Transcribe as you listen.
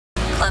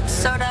club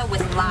soda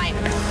with lime.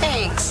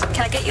 Thanks.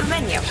 Can I get you a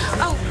menu?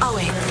 Oh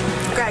wait.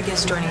 Greg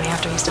is joining me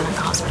after he's done at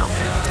the hospital.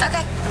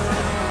 Okay.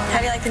 How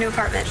do you like the new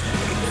apartment?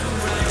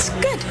 It's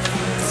good.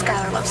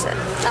 Skylar loves it.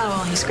 Oh,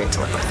 well, he's great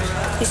to live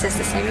with. He says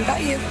the same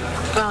about you.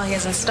 Well, he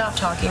hasn't stopped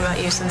talking about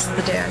you since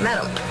the day I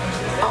met him.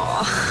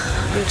 Oh,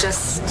 I'm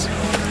just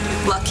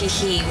lucky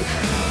he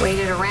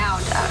waited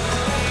around.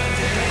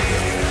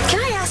 Can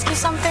I ask you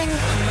something?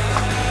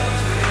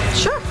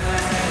 Sure.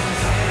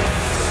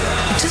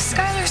 Does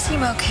Skylar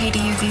seem okay to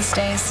you these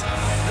days?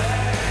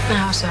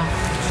 How so?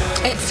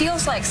 It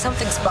feels like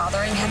something's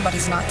bothering him, but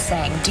he's not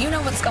saying. Do you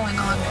know what's going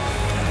on?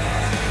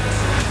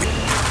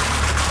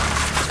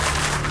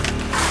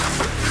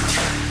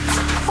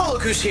 Oh,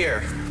 look who's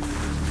here.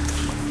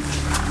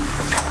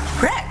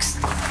 Rex.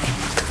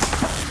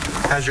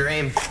 How's your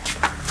aim?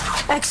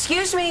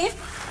 Excuse me?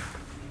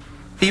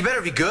 You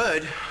better be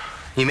good.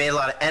 You made a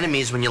lot of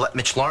enemies when you let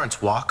Mitch Lawrence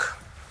walk.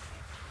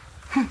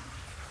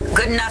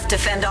 Good enough to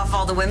fend off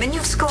all the women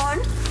you've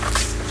scorned?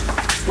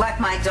 Like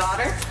my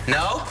daughter?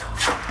 No?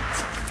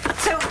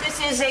 So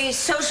this is a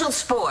social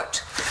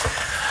sport.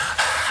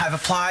 I've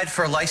applied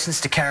for a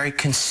license to carry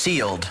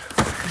concealed,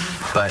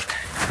 but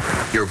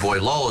your boy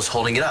Lowell is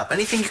holding it up.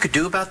 Anything you could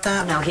do about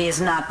that? No, he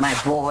is not my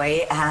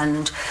boy,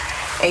 and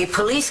a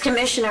police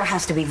commissioner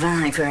has to be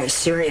very, very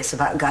serious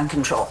about gun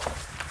control.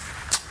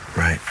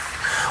 Right.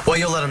 Well,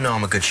 you'll let him know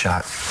I'm a good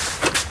shot.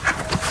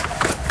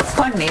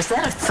 Pardon me, is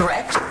that a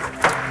threat?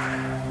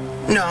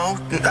 No,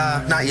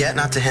 not yet,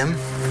 not to him.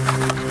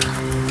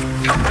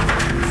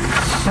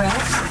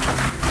 Rex?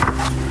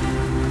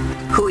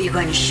 Who are you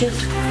going to shoot?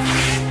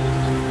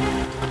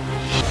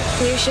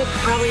 You should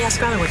probably ask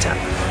Skylar what's up.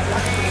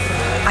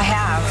 I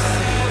have,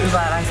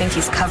 but I think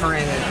he's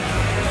covering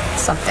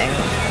something.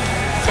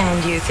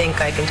 And you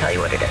think I can tell you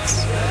what it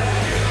is?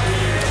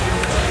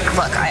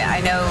 Look,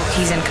 I know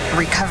he's in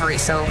recovery,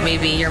 so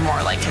maybe you're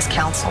more like his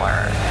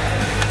counselor.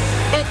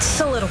 It's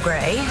a little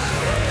gray.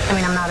 I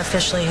mean, I'm not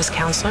officially his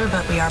counselor,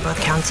 but we are both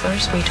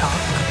counselors. We talk.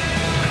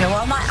 Okay,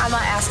 well, I'm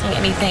not asking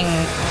anything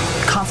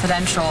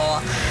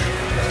confidential.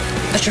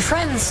 But you're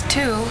friends,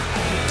 too.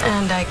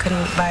 And I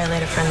couldn't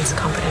violate a friend's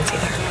confidence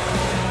either.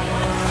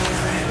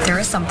 There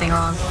is something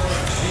wrong.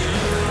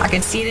 I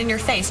can see it in your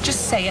face.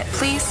 Just say it,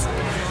 please.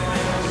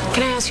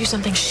 Can I ask you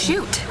something?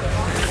 Shoot.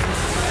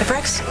 If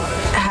Rex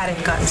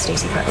hadn't gotten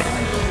Stacy pregnant,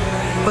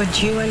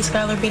 would you and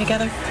Skylar be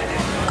together?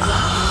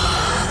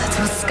 That's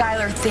what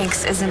Skylar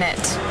thinks, isn't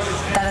it?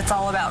 That it's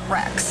all about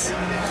Rex.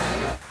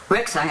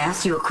 Rex, I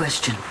asked you a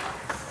question.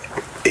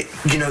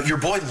 You know, your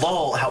boy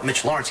Lowell helped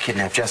Mitch Lawrence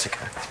kidnap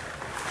Jessica.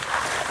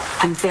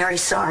 I'm very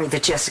sorry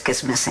that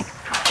Jessica's missing.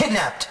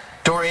 Kidnapped,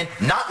 Dorian,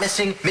 not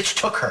missing. Mitch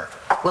took her.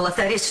 Well, if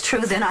that is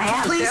true, then I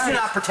am. Please do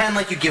not pretend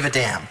like you give a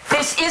damn.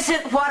 This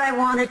isn't what I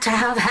wanted to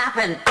have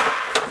happen.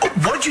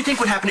 What did you think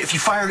would happen if you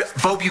fired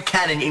Bo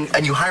Buchanan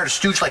and you hired a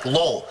stooge like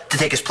Lowell to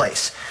take his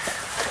place?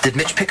 Did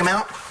Mitch pick him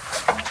out?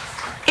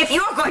 If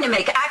you're going to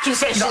make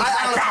accusations No, I like don't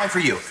have that... time for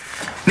you.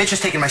 Mitch has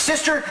taken my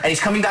sister, and he's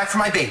coming back for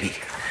my baby.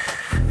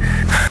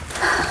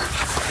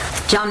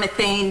 John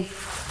McBain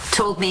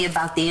told me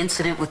about the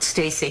incident with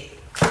Stacy.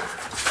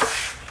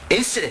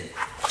 Incident?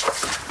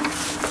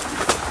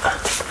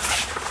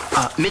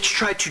 Mitch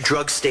tried to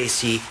drug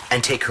Stacy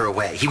and take her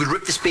away. He would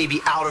rip this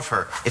baby out of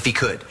her if he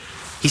could.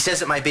 He says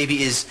that my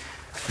baby is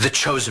the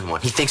chosen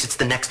one. He thinks it's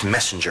the next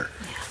messenger.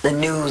 The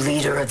new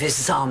leader of his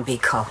zombie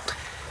cult.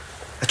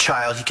 A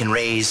child he can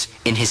raise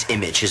in his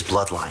image, his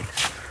bloodline.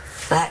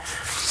 That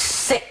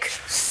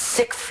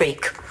sick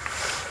freak.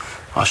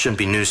 Well, it shouldn't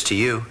be news to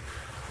you.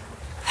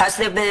 Has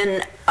there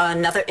been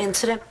another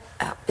incident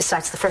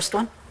besides the first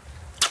one?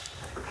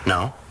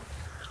 No.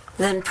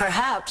 Then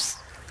perhaps...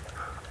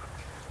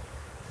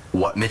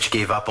 What, Mitch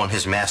gave up on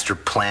his master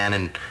plan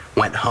and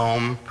went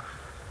home?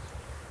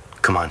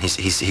 Come on,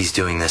 he's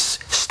doing this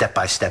step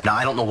by step. Now,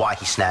 I don't know why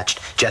he snatched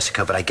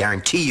Jessica, but I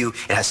guarantee you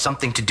it has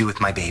something to do with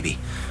my baby.